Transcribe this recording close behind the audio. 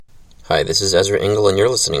Hi, this is Ezra Engel, and you're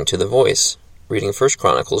listening to The Voice, reading 1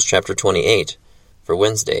 Chronicles chapter 28 for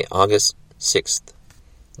Wednesday, August 6th.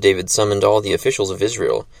 David summoned all the officials of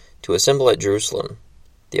Israel to assemble at Jerusalem,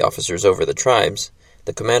 the officers over the tribes,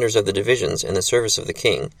 the commanders of the divisions in the service of the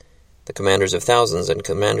king, the commanders of thousands and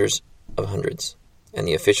commanders of hundreds, and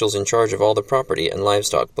the officials in charge of all the property and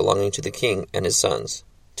livestock belonging to the king and his sons,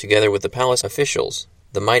 together with the palace officials,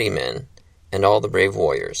 the mighty men, and all the brave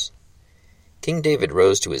warriors. King David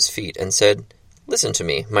rose to his feet and said, "Listen to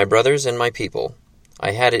me, my brothers and my people.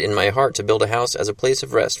 I had it in my heart to build a house as a place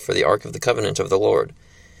of rest for the ark of the covenant of the Lord,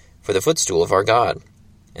 for the footstool of our God,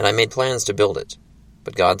 and I made plans to build it.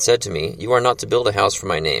 But God said to me, 'You are not to build a house for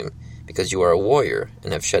my name, because you are a warrior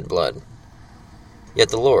and have shed blood.' Yet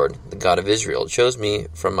the Lord, the God of Israel, chose me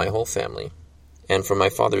from my whole family, and from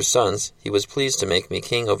my father's sons he was pleased to make me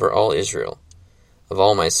king over all Israel. Of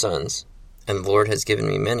all my sons, and the Lord has given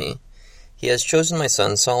me many, he has chosen my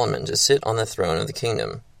son Solomon to sit on the throne of the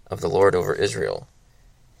kingdom of the Lord over Israel.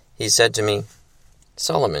 He said to me,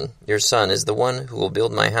 'Solomon, your son, is the one who will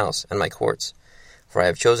build my house and my courts, for I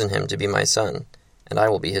have chosen him to be my son, and I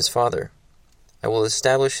will be his father. I will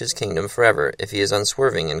establish his kingdom forever if he is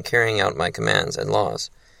unswerving in carrying out my commands and laws,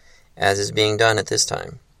 as is being done at this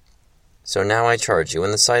time. So now I charge you in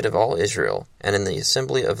the sight of all Israel, and in the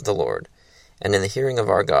assembly of the Lord, and in the hearing of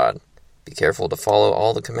our God, be careful to follow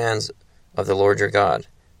all the commands of the Lord your God,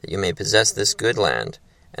 that you may possess this good land,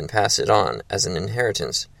 and pass it on as an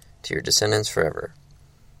inheritance to your descendants forever.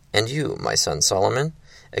 And you, my son Solomon,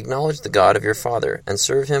 acknowledge the God of your father, and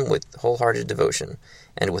serve him with wholehearted devotion,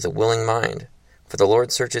 and with a willing mind. For the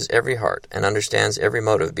Lord searches every heart, and understands every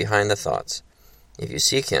motive behind the thoughts. If you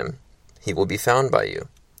seek him, he will be found by you,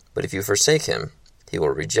 but if you forsake him, he will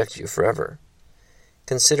reject you forever.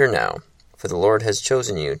 Consider now, for the Lord has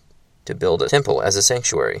chosen you to build a temple as a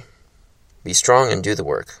sanctuary. Be strong and do the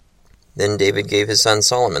work." Then David gave his son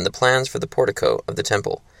Solomon the plans for the portico of the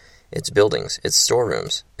temple, its buildings, its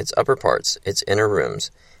storerooms, its upper parts, its inner rooms,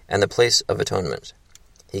 and the place of atonement.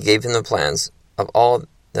 He gave him the plans of all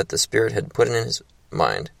that the Spirit had put in his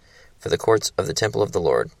mind for the courts of the temple of the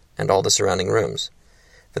Lord, and all the surrounding rooms,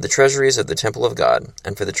 for the treasuries of the temple of God,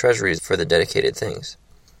 and for the treasuries for the dedicated things.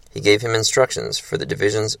 He gave him instructions for the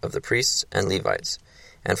divisions of the priests and Levites,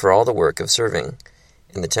 and for all the work of serving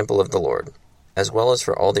in the temple of the Lord, as well as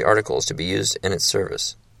for all the articles to be used in its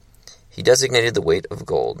service. He designated the weight of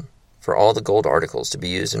gold for all the gold articles to be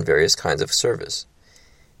used in various kinds of service,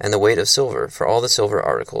 and the weight of silver for all the silver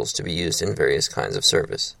articles to be used in various kinds of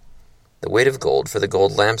service. The weight of gold for the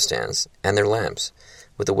gold lampstands and their lamps,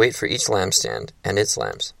 with the weight for each lampstand and its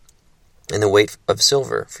lamps, and the weight of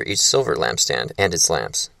silver for each silver lampstand and its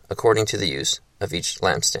lamps, according to the use of each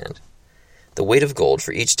lampstand. The weight of gold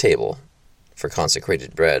for each table, for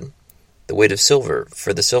consecrated bread, the weight of silver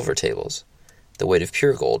for the silver tables, the weight of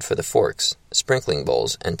pure gold for the forks, sprinkling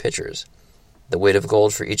bowls, and pitchers, the weight of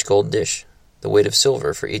gold for each gold dish, the weight of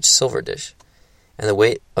silver for each silver dish, and the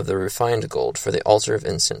weight of the refined gold for the altar of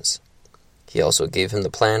incense. He also gave him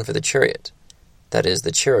the plan for the chariot, that is,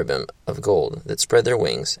 the cherubim of gold that spread their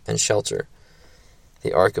wings and shelter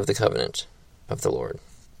the ark of the covenant of the Lord.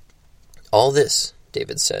 "All this,"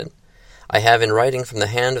 David said, "I have in writing from the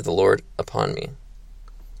hand of the Lord upon me."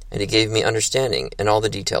 And he gave me understanding in all the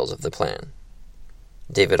details of the plan.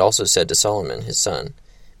 David also said to Solomon his son,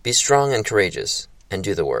 "Be strong and courageous, and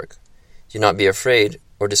do the work. Do not be afraid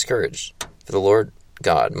or discouraged, for the Lord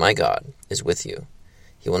God, my God, is with you.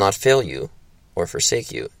 He will not fail you or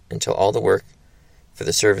forsake you until all the work for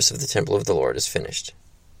the service of the temple of the Lord is finished.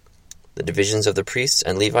 The divisions of the priests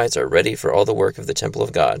and Levites are ready for all the work of the temple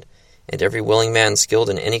of God, and every willing man skilled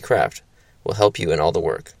in any craft will help you in all the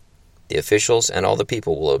work. The officials and all the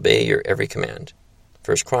people will obey your every command."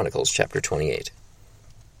 1 Chronicles chapter 28.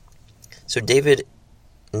 So David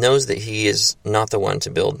knows that he is not the one to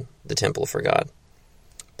build the temple for God,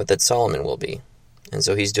 but that Solomon will be. And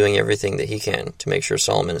so he's doing everything that he can to make sure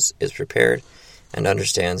Solomon is prepared and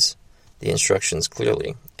understands the instructions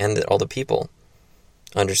clearly, and that all the people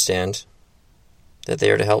understand that they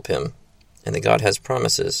are to help him, and that God has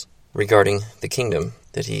promises regarding the kingdom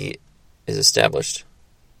that he is established,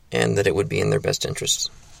 and that it would be in their best interests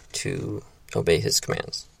to obey his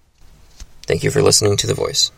commands. Thank you for listening to The Voice.